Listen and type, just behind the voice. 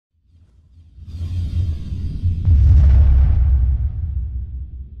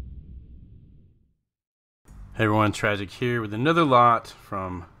Hey everyone, Tragic here with another lot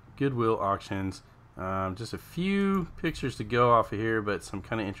from Goodwill Auctions. Just a few pictures to go off of here, but some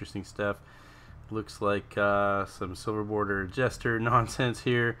kind of interesting stuff. Looks like some silver border Jester nonsense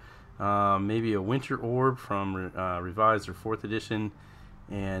here. Maybe a winter orb from revised or 4th edition,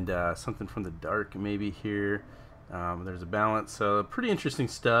 and something from the dark maybe here. There's a balance, so pretty interesting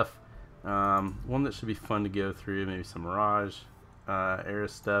stuff. One that should be fun to go through. Maybe some Mirage era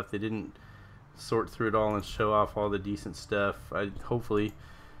stuff. They didn't sort through it all and show off all the decent stuff. Hopefully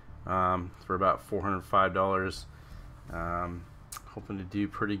for about $405. Hoping to do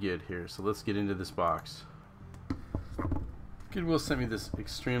pretty good here. So let's get into this box. Goodwill sent me this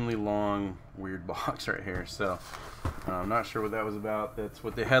extremely long, weird box right here. So I'm not sure what that was about. That's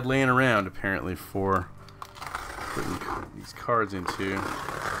what they had laying around apparently for putting these cards into.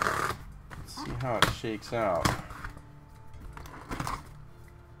 Let's see how it shakes out.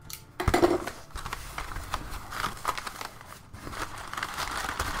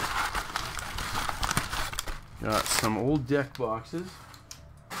 Got some old deck boxes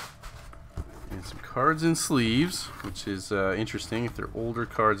and some cards and sleeves, which is interesting if they're older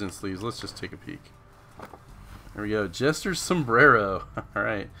cards and sleeves. Let's just take a peek. There we go. Jester's sombrero. All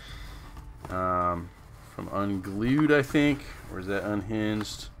right. From Unglued, I think. Or is that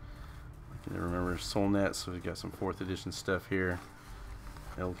Unhinged? I can never remember. Solnet. So we've got some 4th edition stuff here.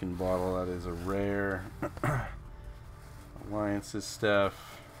 Elkin bottle. That is a rare. Alliances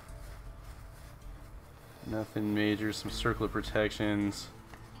stuff. Nothing major, some circlet protections.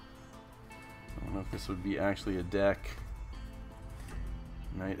 I don't know if this would be actually a deck.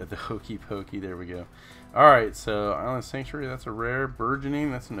 Knight of the Hokey Pokey, there we go. Alright, so Island Sanctuary, that's a rare.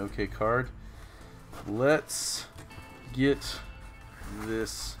 Burgeoning, that's an okay card. Let's get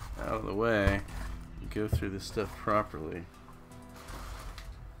this out of the way and go through this stuff properly.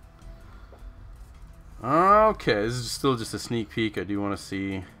 Okay, this is still just a sneak peek. I do want to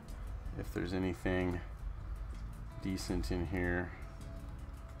see if there's anything decent in here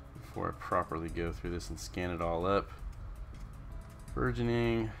before I properly go through this and scan it all up.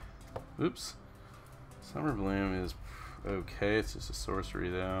 Burgeoning. Oops. Summer Bloom is okay. It's just a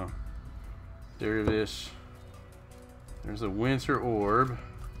sorcery though. Dervish. There's a Winter Orb.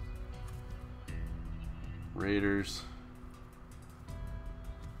 Raiders.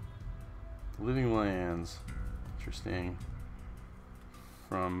 Living Lands. Interesting.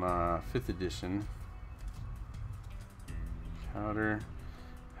 From 5th edition. Powder,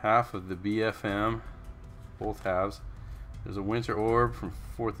 half of the BFM, both halves. There's a Winter Orb from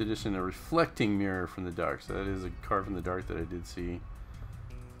 4th edition, a Reflecting Mirror from the Dark. So that is a card from the Dark that I did see.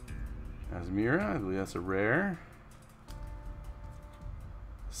 Asmira, I believe that's a rare.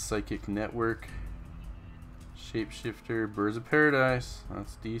 Psychic Network, Shapeshifter, Birds of Paradise.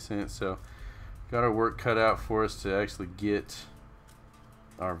 That's decent. So got our work cut out for us to actually get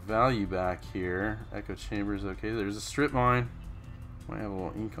our value back here. Echo Chambers, okay. There's a Strip Mine. Might have a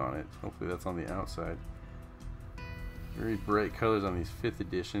little ink on it. Hopefully that's on the outside. Very bright colors on these 5th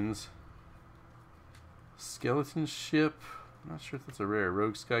editions. Skeleton Ship. I'm not sure if that's a rare.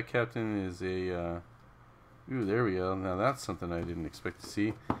 Rogue Sky Captain is a ooh, there we go. Now that's something I didn't expect to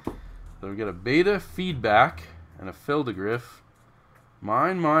see. So we've got a Beta Feedback and a Feldegriff.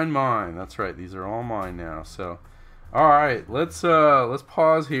 Mine, mine, mine. That's right. These are all mine now. So alright, let's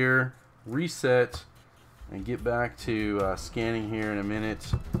pause here, reset, and get back to scanning here in a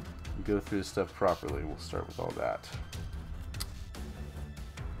minute and go through this stuff properly. We'll start with all that.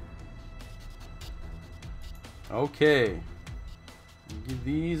 Okay, give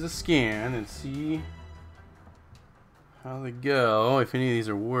these a scan and see how they go, if any of these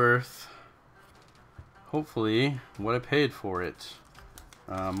are worth, hopefully, what I paid for it.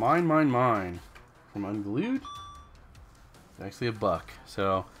 Mine, mine, mine. From Unglued? Actually a buck,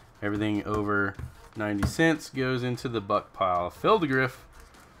 so everything over 90 cents goes into the buck pile. Feldegriff,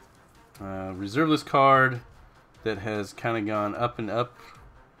 reserveless card that has kind of gone up and up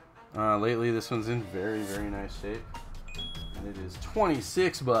lately. This one's in very, very nice shape, and it is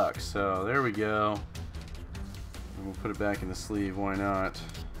 26 bucks. So there we go. And we'll put it back in the sleeve. Why not?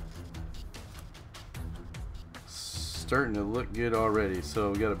 Starting to look good already.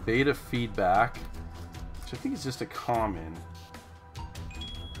 So we got a Beta Feedback, which I think is just a common.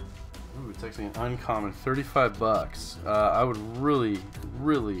 Ooh, it's actually an uncommon. 35 bucks. I would really,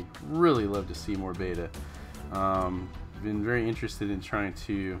 really, really love to see more Beta. Been very interested in trying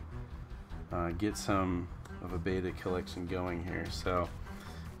to get some of a Beta collection going here. So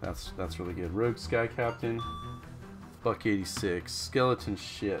that's really good. Rogue Sky Captain, $1.86. Skeleton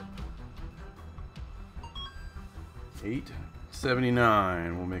Ship,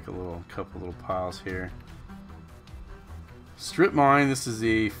 $8.79. We'll make a couple little piles here. Strip Mine, this is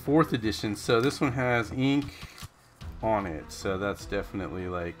a 4th edition, so this one has ink on it, so that's definitely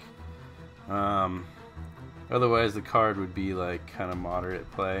like, otherwise the card would be like kind of moderate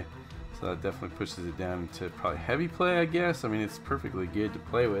play, so that definitely pushes it down to probably heavy play, I guess. I mean, it's perfectly good to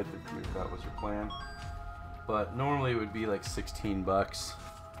play with if that was your plan, but normally it would be like 16 bucks.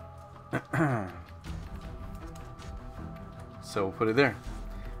 So we'll put it there.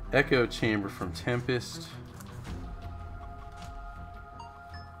 Echo Chamber from Tempest.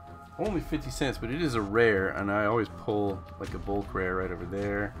 Only 50 cents, but it is a rare, and I always pull like a bulk rare right over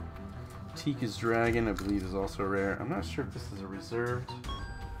there. Tika's Dragon, I believe, is also a rare. I'm not sure if this is a reserved.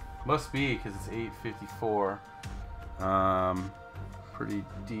 Must be, because it's $8.54. Pretty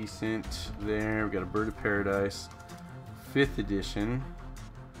decent there. We got a Bird of Paradise, 5th edition.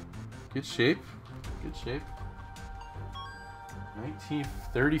 Good shape. Good shape.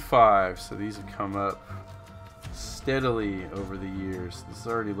 1935. So these have come up steadily over the years. This is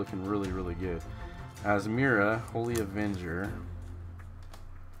already looking really, really good. Azmira, Holy Avenger,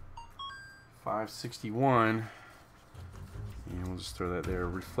 561. And we'll just throw that there.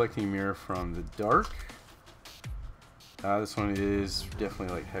 Reflecting Mirror from the Dark. This one is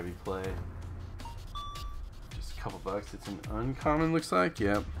definitely like heavy play. Just a couple bucks. It's an uncommon, looks like.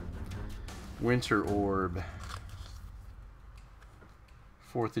 Yep. Winter Orb,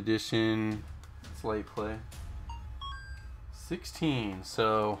 4th edition. It's light play. 16.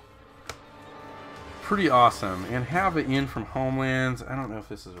 So pretty awesome. And have it in from Homelands. I don't know if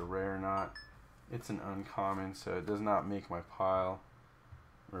this is a rare or not. It's an uncommon, so it does not make my pile.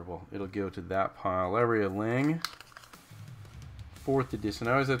 Or, well, it'll go to that pile. Laveria Ling, 4th edition.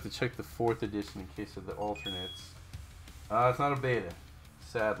 I always have to check the 4th edition in case of the alternates. It's not a beta,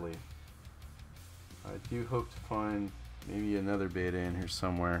 sadly. I do hope to find maybe another beta in here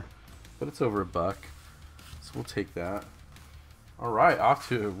somewhere, but it's over $1, so we'll take that. Alright, off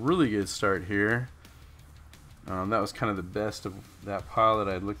to a really good start here. That was kind of the best of that pile that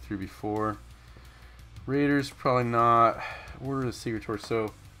I had looked through before. Raiders, probably not. Order of the Secret Torch,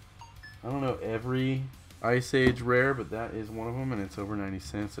 so I don't know every Ice Age rare, but that is one of them, and it's over 90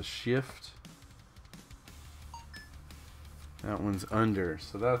 cents. A Shift. That one's under,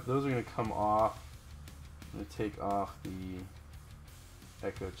 so those are going to come off. I'm going to take off the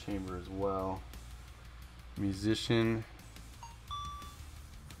Echo Chamber as well. Musician.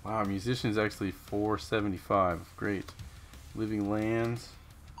 Wow, Musician is actually $4.75. Great. Living Lands.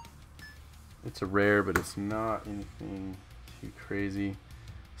 It's a rare, but it's not anything too crazy.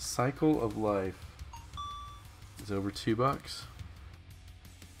 Cycle of Life is over $2.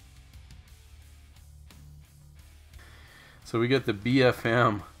 So we got the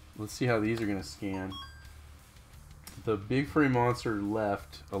BFM. Let's see how these are going to scan. The Big Furry Monster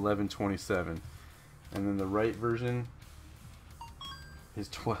left, $11.27, and then the right version is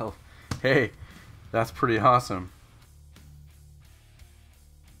 $12. Hey, that's pretty awesome.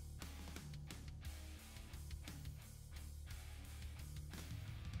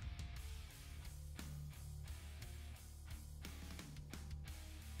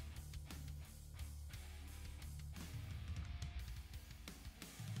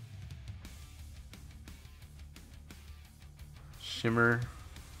 Shimmer,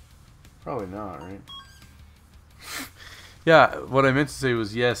 probably not, right? Yeah, what I meant to say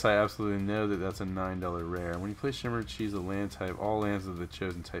was yes, I absolutely know that that's a $9 rare. When you play Shimmer, choose a land type. All lands of the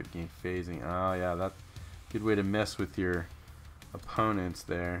chosen type gain phasing. Oh yeah, that's a good way to mess with your opponents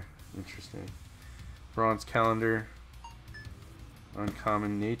there. Interesting. Bronze Calendar,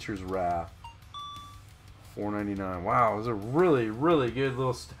 uncommon. Nature's Wrath, $4.99. Wow, it was a really, really good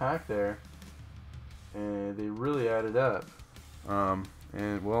little stack there, and they really added up.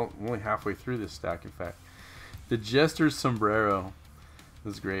 And well, I'm only halfway through this stack, in fact. The Jester's Sombrero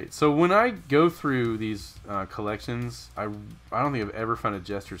is great. So when I go through these collections, I don't think I've ever found a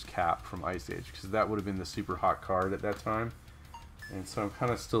Jester's Cap from Ice Age, because that would have been the super hot card at that time. And so I'm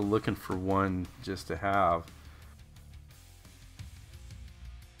kind of still looking for one just to have.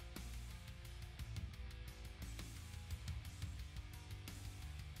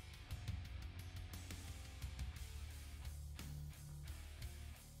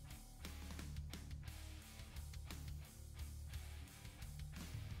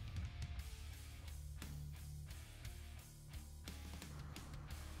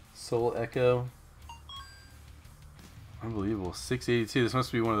 Soul Echo. Unbelievable. $6.82. This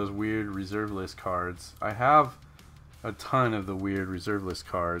must be one of those weird reserve list cards. I have a ton of the weird reserve list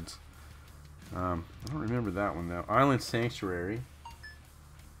cards. I don't remember that one though. Island Sanctuary.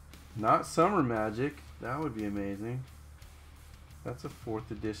 Not Summer Magic. That would be amazing. That's a 4th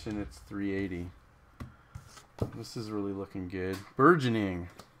edition. It's $3.80. This is really looking good. Burgeoning.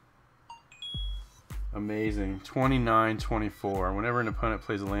 Amazing. 29-24. Whenever an opponent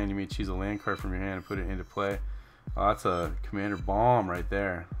plays a land, you may choose a land card from your hand and put it into play. Oh, that's a Commander Bomb right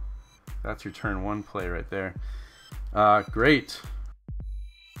there. That's your turn 1 play right there. Great.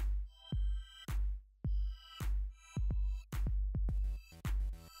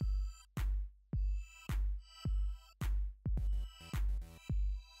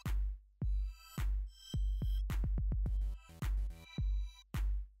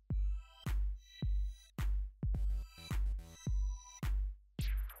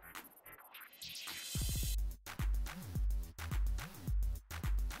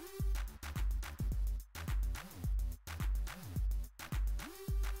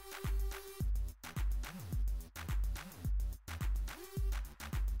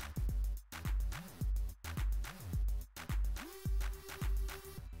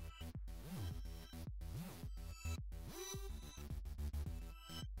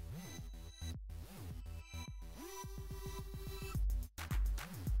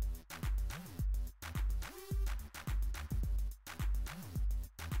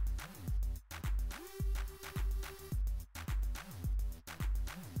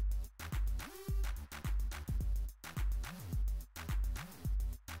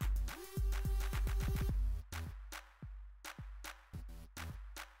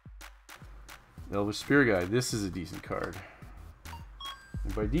 Elvish Spear Guide. This is a decent card.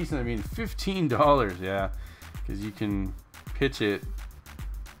 And by decent, I mean $15. Yeah, because you can pitch it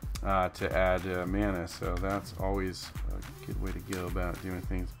to add mana. So that's always a good way to go about doing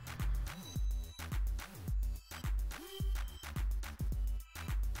things.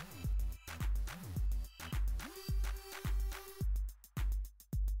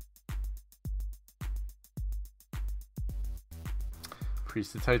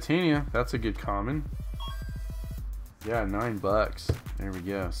 Priest of Titania, that's a good common. Yeah, $9. There we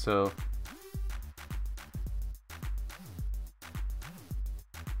go. So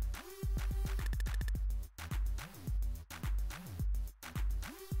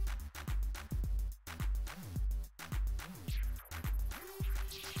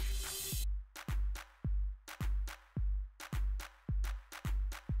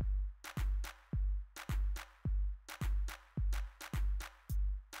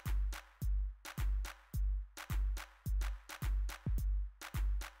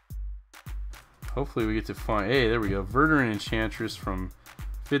hopefully we get to find, hey, there we go, Verduran Enchantress from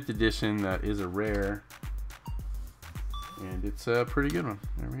 5th edition. That is a rare, and it's a pretty good one.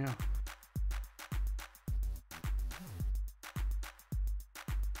 There we go.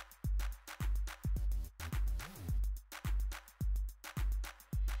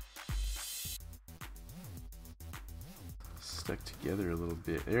 Stuck together a little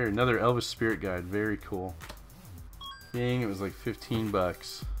bit. There, another Elvish Spirit Guide, very cool. Dang, it was like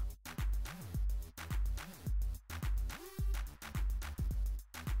 $15.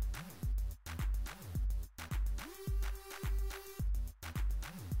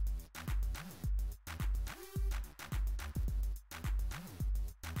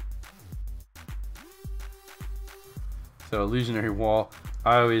 So Illusionary Wall,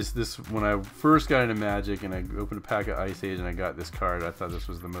 when I first got into Magic and I opened a pack of Ice Age and I got this card, I thought this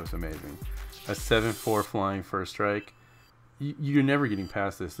was the most amazing. A 7/4 flying first strike. You're never getting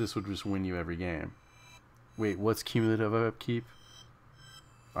past this. This would just win you every game. Wait, what's cumulative upkeep?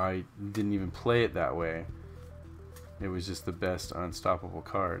 I didn't even play it that way. It was just the best unstoppable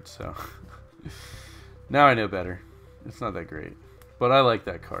card, so now I know better. It's not that great, but I like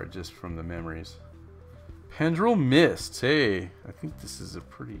that card just from the memories. Pendrell Mists. Hey, I think this is a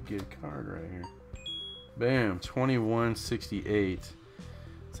pretty good card right here. Bam, 2168.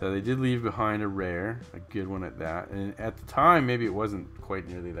 So they did leave behind a rare, a good one at that. And at the time, maybe it wasn't quite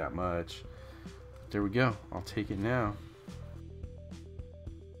nearly that much. But there we go. I'll take it now.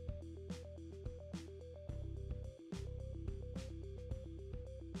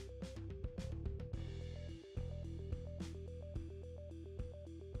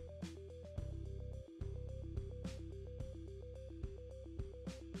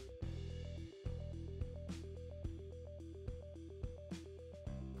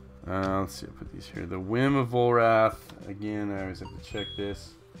 Let's see, I'll put these here. The Whim of Volrath. Again, I always have to check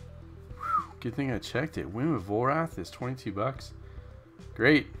this. Whew, good thing I checked it. Whim of Volrath is $22.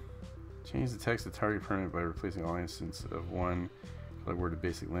 Great. Change the text of target permanent by replacing all instants of one color word of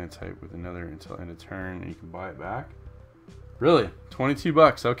basic land type with another until end of turn, and you can buy it back. Really?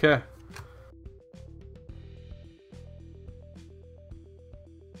 $22. Okay.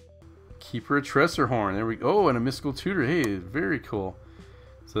 Keeper of Tressorhorn. There we go. Oh, and a Mystical Tutor. Hey, very cool.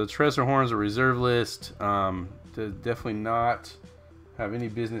 So the Treasure Horn's a reserve list. Does definitely not have any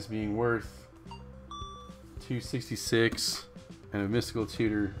business being worth 266, and a Mystical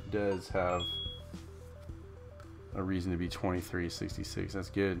Tutor does have a reason to be 2366. That's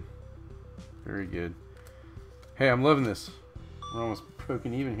good. Very good. Hey, I'm loving this. We're almost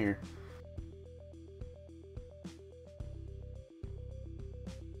broken even here.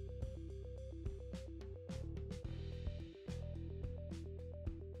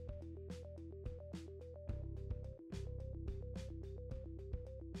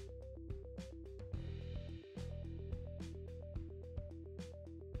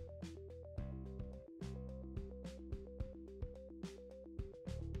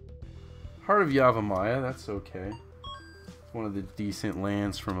 Heart of Yavimaya, that's okay. It's one of the decent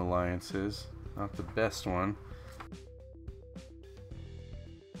lands from Alliances. Not the best one.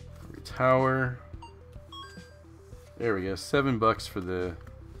 Tower. There we go. $7 for the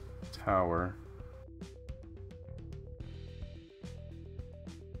tower.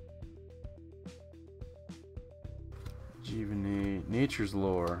 Rejuvenate. Nature's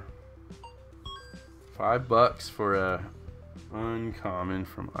Lore. $5 for a uncommon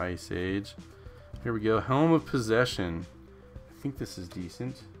from Ice Age. Here we go. Helm of Possession. I think this is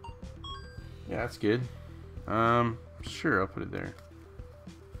decent. Yeah, that's good. Sure, I'll put it there.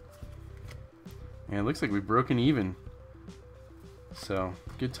 And it looks like we've broken even. So,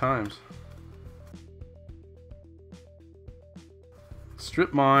 good times.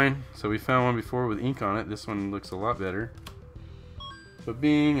 Strip Mine. So we found one before with ink on it. This one looks a lot better. But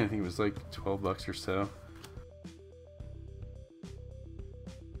Bing, I think it was like $12 or so.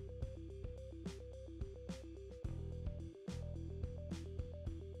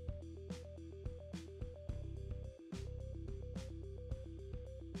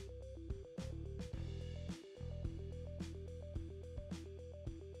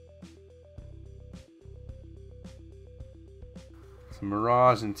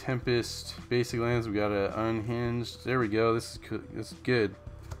 Mirage and Tempest basic lands. We got a Unhinged. There we go. This is good.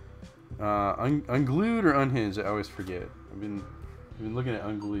 Unglued or Unhinged? I always forget. I've been looking at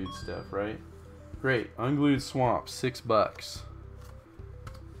unglued stuff, right? Great. Unglued Swamp, $6.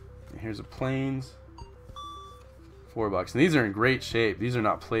 And here's a Plains, $4. And these are in great shape. These are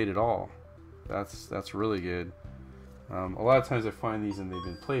not played at all. That's really good. A lot of times I find these and they've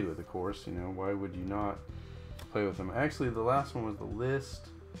been played with, of course. You know, why would you not play with them? Actually, the last one was the list.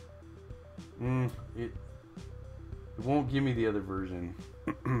 It won't give me the other version.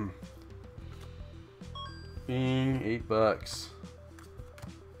 Bing, $8.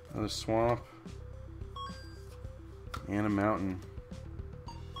 Another swamp and a mountain.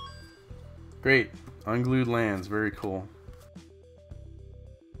 Great. Unglued lands, very cool.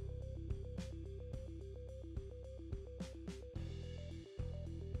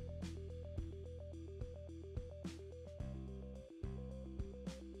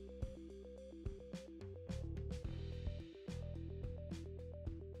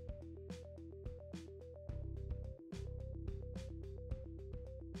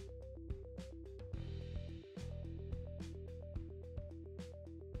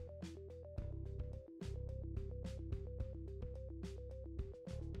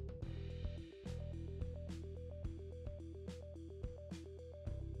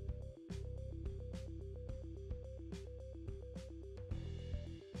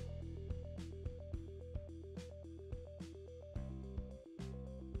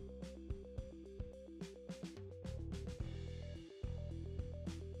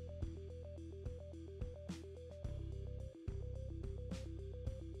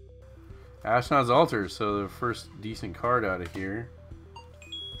 Ashnod's Altar, so the first decent card out of here.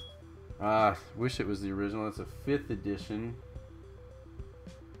 Wish it was the original. It's a 5th edition.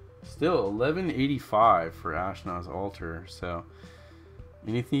 Still $11.85 for Ashnod's Altar. So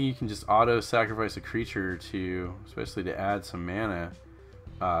anything you can just auto sacrifice a creature to, especially to add some mana,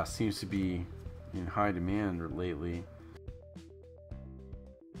 seems to be in high demand lately.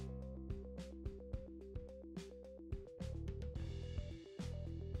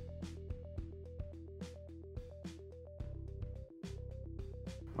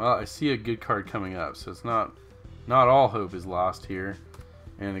 Well, I see a good card coming up, so it's not all hope is lost here.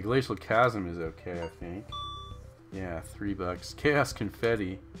 And the Glacial Chasm is okay, I think. Yeah, $3. Chaos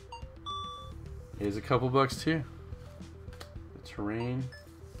Confetti is a couple bucks too. The Terrain,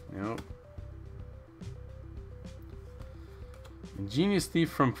 nope. Ingenious Thief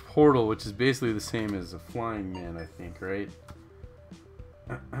from Portal, which is basically the same as a Flying Man, I think, right?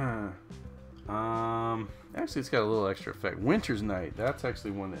 Actually, it's got a little extra effect. Winter's Night, that's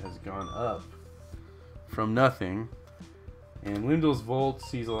actually one that has gone up from nothing. And Lindell's Volt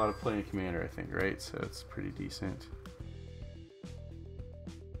sees a lot of play in Commander, I think, right? So it's pretty decent.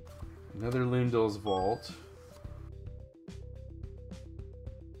 Another Lindell's Vault.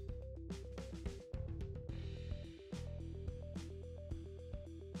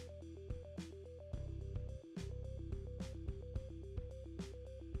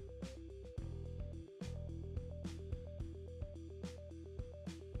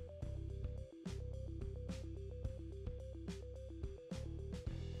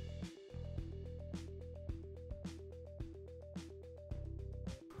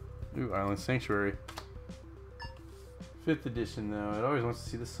 Ooh, Island Sanctuary. 5th edition though. It always wants to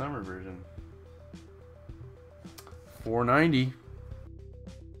see the summer version. $4.90.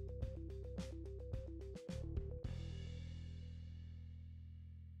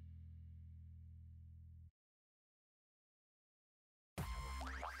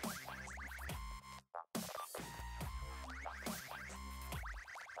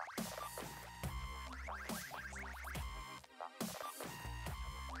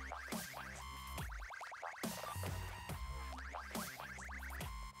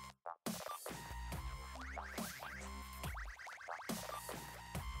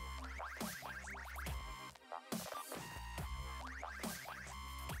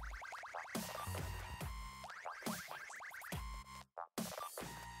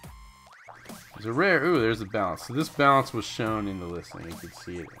 There's a rare. Ooh, there's a balance. So this balance was shown in the listing. You could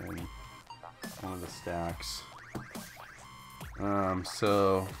see it in one of the stacks.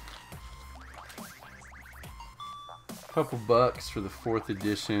 So a couple bucks for the 4th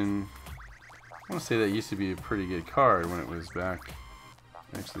edition. I want to say that used to be a pretty good card when it was back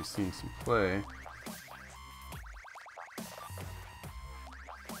actually seeing some play.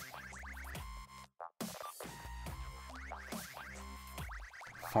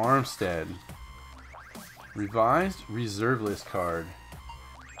 Farmstead. Revised reserve list card.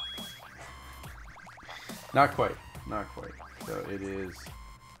 Not quite. Not quite. So it is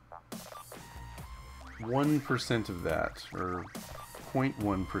 1% of that, or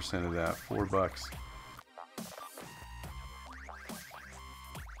 0.1% of that. $4.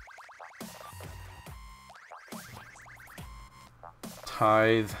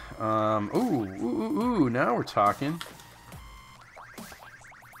 Tithe. Ooh, now we're talking.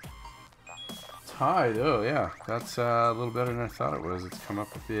 Tithe, oh yeah, that's a little better than I thought it was. It's come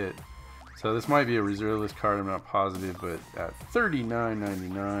up a bit. So this might be a reserve list card, I'm not positive, but at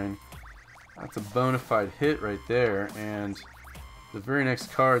 $39.99, that's a bona fide hit right there. And the very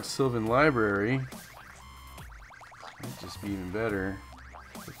next card, Sylvan Library, might just be even better.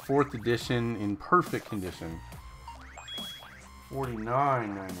 The 4th edition in perfect condition.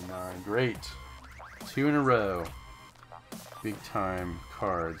 $49.99, great. 2 in a row. Big time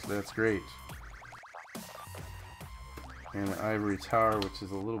cards, that's great. And an Ivory Tower, which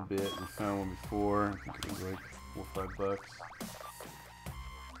is a little bit. We found one before. I think it was like $4 or $5.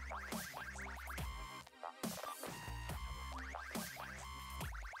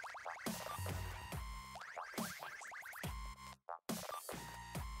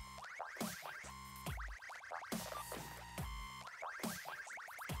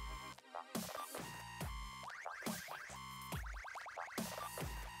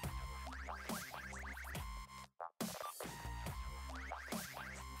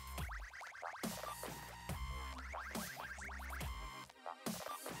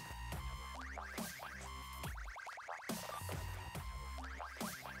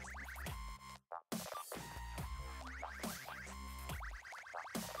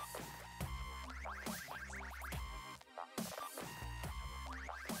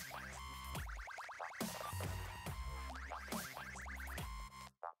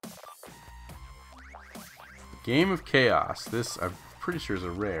 Game of Chaos. This, I'm pretty sure, is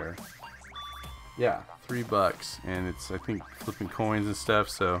a rare. Yeah, $3, and it's, I think, flipping coins and stuff,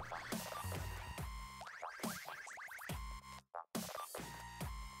 so.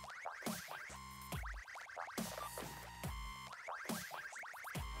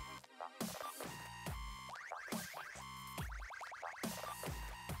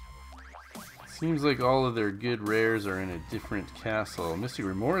 Seems like all of their good rares are in a different castle. Mystic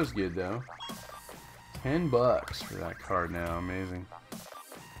Remora is good, though. $10 for that card now. Amazing.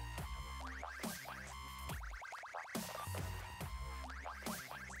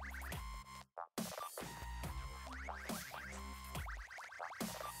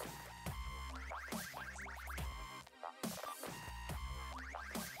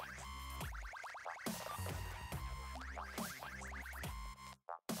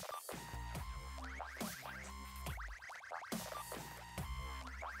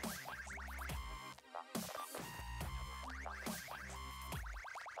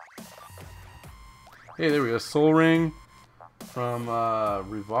 Hey, there we go. Soul Ring from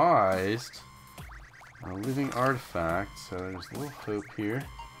Revised. A living artifact. So there's a little hope here.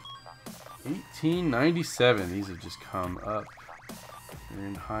 1897. These have just come up. They're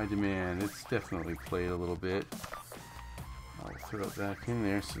in high demand. It's definitely played a little bit. I'll throw it back in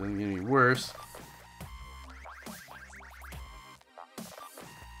there so it doesn't get any worse.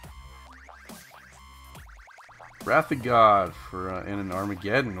 Wrath of God for and an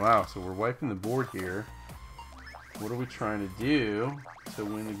Armageddon. Wow, so we're wiping the board here. What are we trying to do to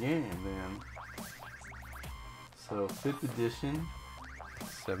win the game then? So 5th edition,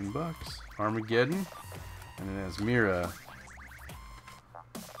 $7. Armageddon, and it has Mira.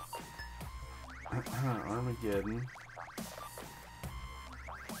 Armageddon.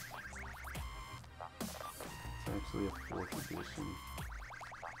 It's actually a 4th edition.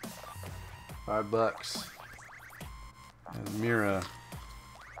 $5. As Mira.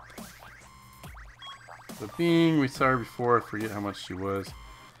 The Being, we saw her before, I forget how much she was.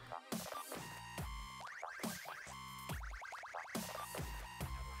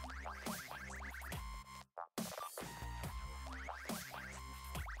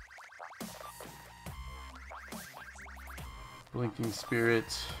 Blinking Spirit.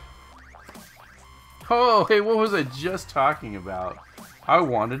 Oh, hey, what was I just talking about? I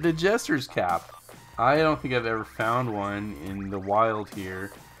wanted a Jester's cap. I don't think I've ever found one in the wild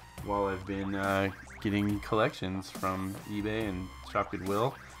here while I've been getting collections from eBay and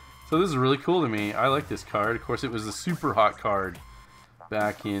Shopgoodwill. So this is really cool to me. I like this card. Of course, it was a super hot card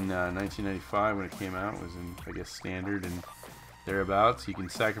back in 1995 when it came out. It was in, I guess, standard and thereabouts. You can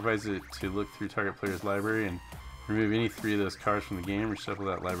sacrifice it to look through target player's library and remove any 3 of those cards from the game, reshuffle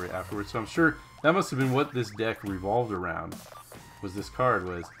that library afterwards. So I'm sure that must have been what this deck revolved around, was this card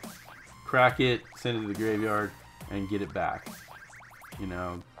was crack it, send it to the graveyard, and get it back. You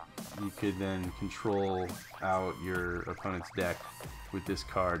know, you could then control out your opponent's deck with this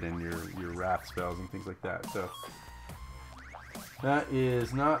card and your wrath spells and things like that. So that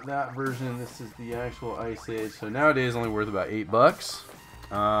is not that version. This is the actual Ice Age. So nowadays only worth about $8.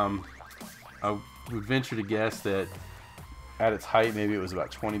 I would venture to guess that at its height maybe it was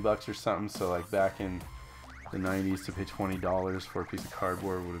about $20 or something. So like back in the 90s to pay $20 for a piece of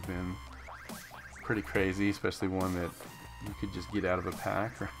cardboard would have been pretty crazy, especially one that you could just get out of a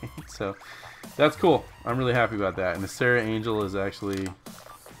pack, right? So that's cool. I'm really happy about that. And the Sarah Angel is actually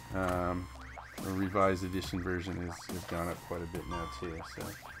a revised edition version has gone up quite a bit now too. So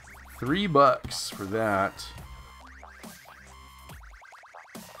 $3 for that.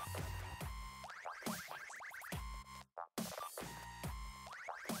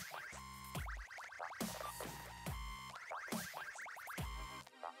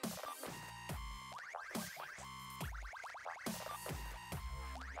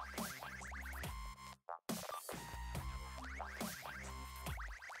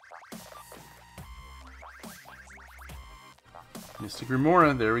 Mystic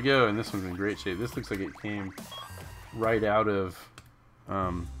Remora, there we go, and this one's in great shape. This looks like it came right out of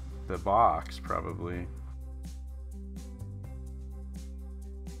the box, probably.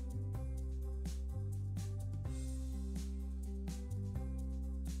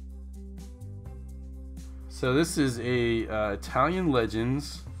 So this is a Italian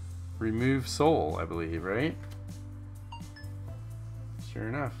Legends Remove Soul, I believe, right? Sure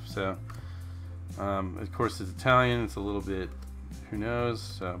enough. So, of course, it's Italian. It's a little bit, who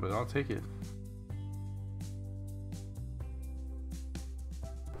knows, but I'll take it.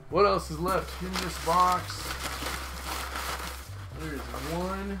 What else is left in this box? There's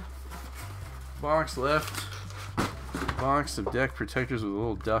one box left. Box of deck protectors with a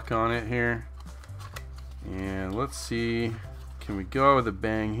little duck on it here. And let's see, can we go with a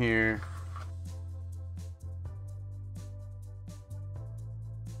bang here?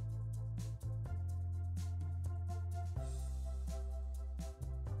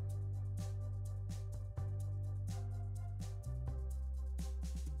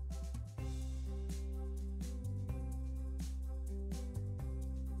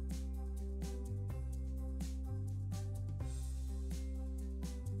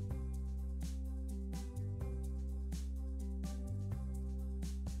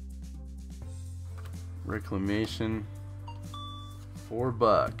 Reclamation,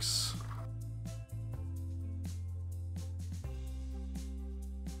 $4.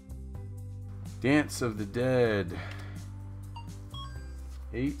 Dance of the Dead,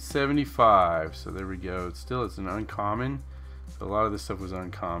 $8.75. So there we go. It's an uncommon. So a lot of this stuff was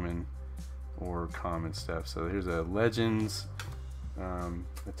uncommon or common stuff. So here's a Legends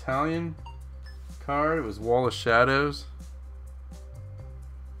Italian card. It was Wall of Shadows.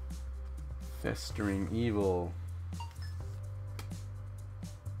 Festering Evil.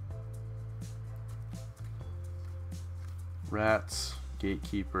 Rats,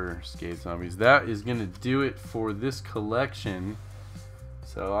 Gatekeeper, Scathe Zombies. That is going to do it for this collection.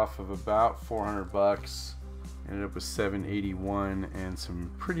 So off of about 400 bucks, ended up with 781, and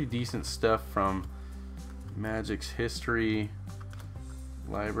some pretty decent stuff from Magic's history,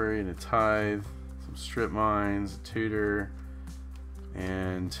 library, and a tithe, some strip mines, a tutor,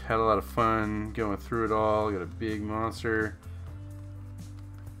 and had a lot of fun going through it all. Got a big monster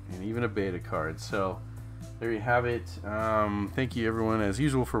and even a beta card. So there you have it. Thank you everyone as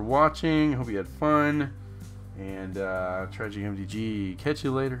usual for watching. Hope you had fun, and Tragic MTG, catch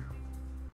you later.